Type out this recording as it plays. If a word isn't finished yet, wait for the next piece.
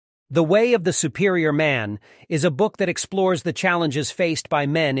The Way of the Superior Man is a book that explores the challenges faced by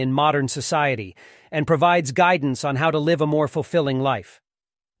men in modern society and provides guidance on how to live a more fulfilling life.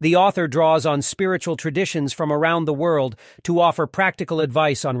 The author draws on spiritual traditions from around the world to offer practical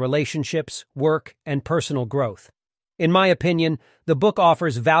advice on relationships, work, and personal growth. In my opinion, the book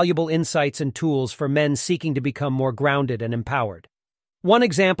offers valuable insights and tools for men seeking to become more grounded and empowered. One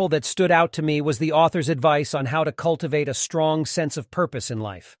example that stood out to me was the author's advice on how to cultivate a strong sense of purpose in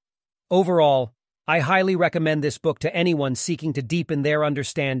life. Overall, I highly recommend this book to anyone seeking to deepen their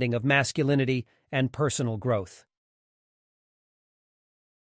understanding of masculinity and personal growth.